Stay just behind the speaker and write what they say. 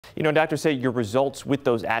Doctors say your results with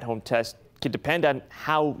those at-home tests can depend on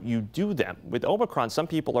how you do them. With Omicron, some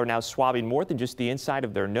people are now swabbing more than just the inside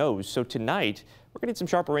of their nose. So tonight, we're going to get some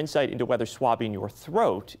sharper insight into whether swabbing your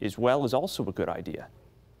throat as well is also a good idea.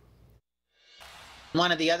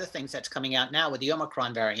 One of the other things that's coming out now with the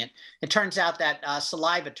Omicron variant, it turns out that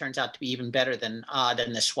saliva turns out to be even better than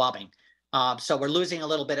the swabbing. So we're losing a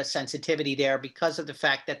little bit of sensitivity there because of the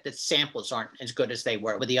fact that the samples aren't as good as they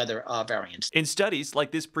were with the other variants. In studies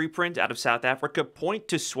like this preprint out of South Africa point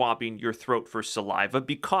to swabbing your throat for saliva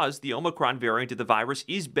because the Omicron variant of the virus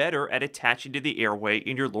is better at attaching to the airway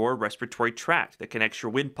in your lower respiratory tract that connects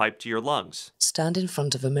your windpipe to your lungs. Stand in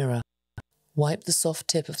front of a mirror. Wipe the soft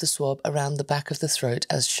tip of the swab around the back of the throat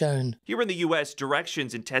as shown. Here in the U.S.,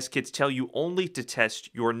 directions and test kits tell you only to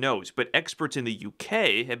test your nose, but experts in the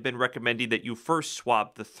U.K. have been recommending that you first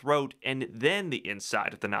swab the throat and then the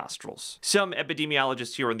inside of the nostrils. Some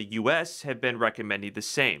epidemiologists here in the U.S. have been recommending the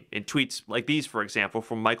same, in tweets like these, for example,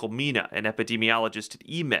 from Michael Mina, an epidemiologist at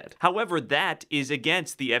EMED. However, that is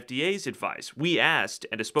against the FDA's advice. We asked,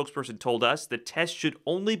 and a spokesperson told us the test should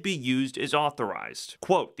only be used as authorized.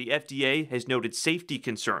 Quote, the FDA has noted safety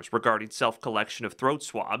concerns regarding self-collection of throat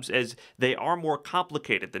swabs as they are more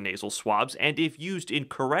complicated than nasal swabs and if used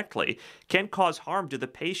incorrectly can cause harm to the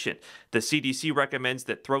patient. The CDC recommends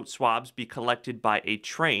that throat swabs be collected by a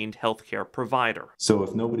trained healthcare provider. So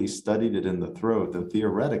if nobody studied it in the throat, then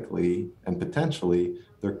theoretically and potentially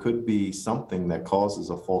there could be something that causes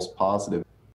a false positive.